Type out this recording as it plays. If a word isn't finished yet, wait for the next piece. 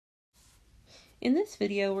In this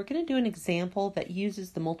video, we're going to do an example that uses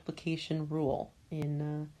the multiplication rule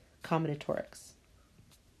in combinatorics.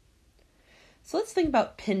 So let's think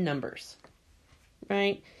about PIN numbers,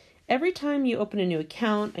 right? Every time you open a new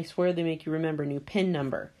account, I swear they make you remember a new PIN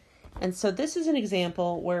number. And so this is an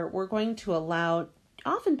example where we're going to allow,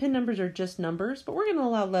 often PIN numbers are just numbers, but we're going to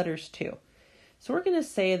allow letters too. So we're going to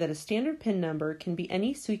say that a standard PIN number can be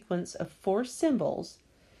any sequence of 4 symbols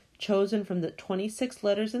chosen from the 26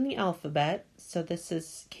 letters in the alphabet. So this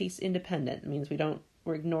is case independent. It means we're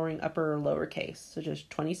ignoring upper or lower case. So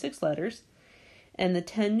just 26 letters and the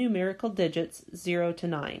 10 numerical digits 0 to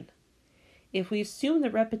 9. If we assume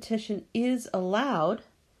that repetition is allowed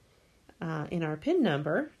in our PIN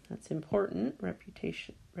number, that's important,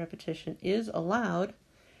 repetition is allowed,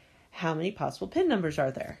 how many possible PIN numbers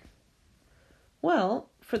are there? Well,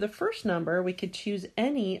 for the first number, we could choose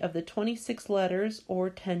any of the 26 letters or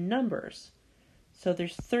 10 numbers. So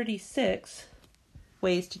there's 36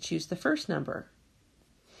 ways to choose the first number.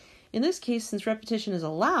 In this case, since repetition is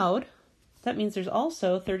allowed, that means there's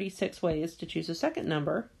also 36 ways to choose a second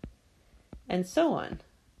number, and so on,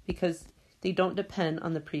 because they don't depend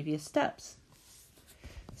on the previous steps.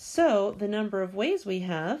 So the number of ways we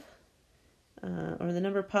have, or the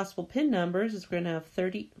number of possible PIN numbers, is we're going to have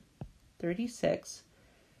 36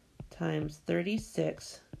 times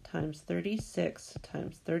 36 times 36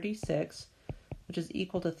 times 36, which is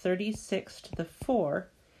equal to 36 to the 4.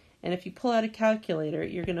 And if you pull out a calculator,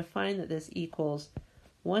 you're going to find that this equals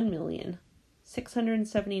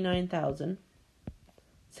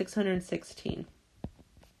 1,679,616.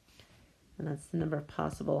 And that's the number of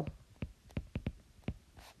possible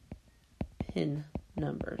PIN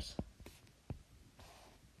numbers.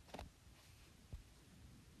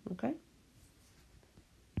 Okay?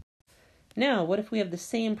 Now, what if we have the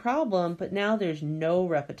same problem, but now there's no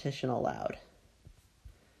repetition allowed?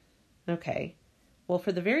 Okay, well,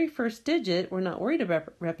 for the very first digit, we're not worried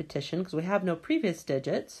about repetition because we have no previous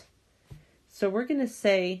digits. So we're going to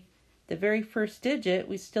say the very first digit,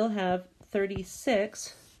 we still have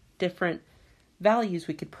 36 different values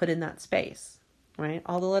we could put in that space, right?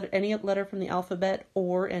 Any letter from the alphabet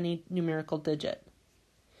or any numerical digit.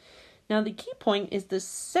 Now, the key point is the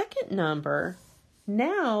second number.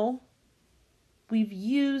 Now we've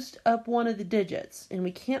used up one of the digits and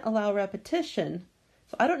we can't allow repetition.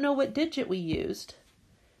 So I don't know what digit we used,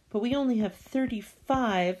 but we only have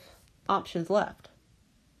 35 options left,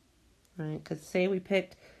 right? Because say we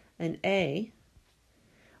picked an A.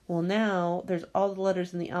 Well, now there's all the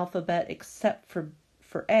letters in the alphabet except for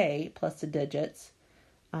A plus the digits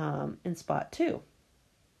in spot 2.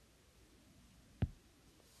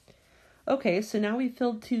 Okay, so now we've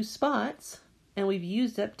filled 2 spots and we've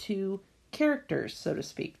used up 2 characters, so to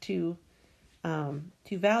speak, 2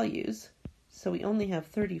 values. So we only have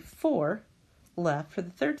 34 left for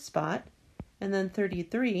the third spot and then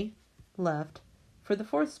 33 left for the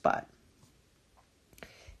fourth spot.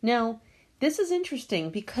 Now, this is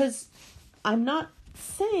interesting because I'm not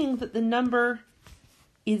saying that the number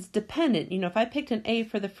is dependent. If I picked an A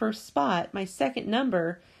for the first spot, my second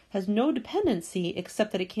number has no dependency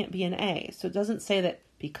except that it can't be an A. So it doesn't say that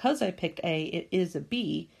because I picked A, it is a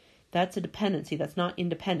B. That's a dependency. That's not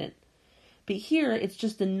independent. But here, it's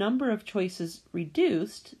just the number of choices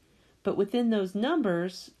reduced, but within those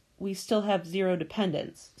numbers, we still have 0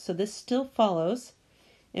 dependence. So this still follows,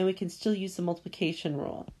 and we can still use the multiplication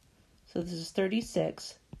rule. So this is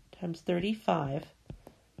 36 times 35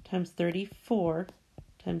 times 34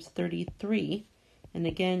 times 33. And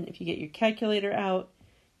again, if you get your calculator out,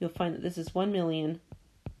 you'll find that this is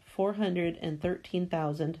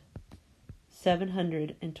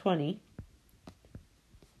 1,413,720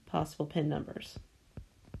 possible PIN numbers.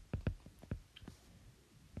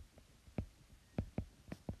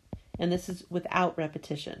 And this is without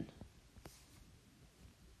repetition.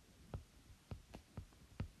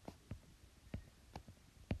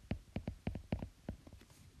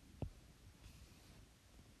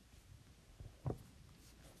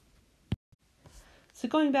 So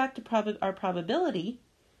going back to our probability,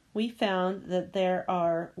 we found that there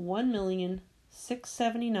are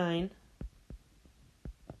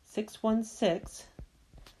 1,679,616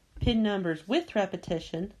 PIN numbers with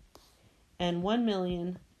repetition and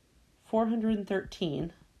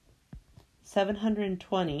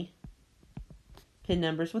 1,413,720 PIN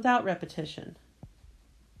numbers without repetition.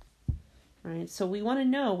 All right, so we want to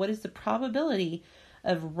know what is the probability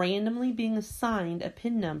of randomly being assigned a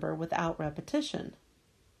PIN number without repetition.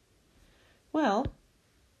 Well,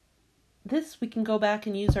 this we can go back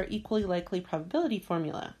and use our equally likely probability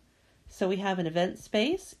formula. So we have an event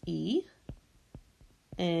space, E,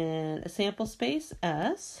 and a sample space,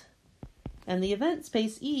 S, And the event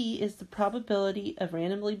space E is the probability of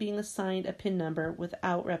randomly being assigned a PIN number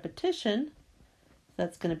without repetition.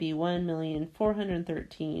 That's going to be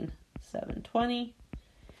 1,413,720.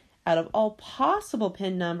 Out of all possible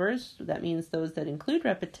PIN numbers, that means those that include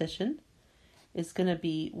repetition, is going to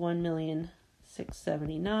be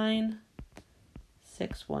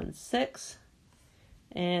 1,679,616.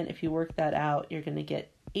 And if you work that out, you're going to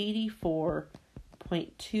get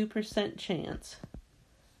 84.2% chance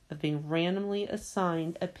of being randomly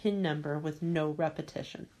assigned a PIN number with no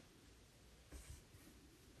repetition.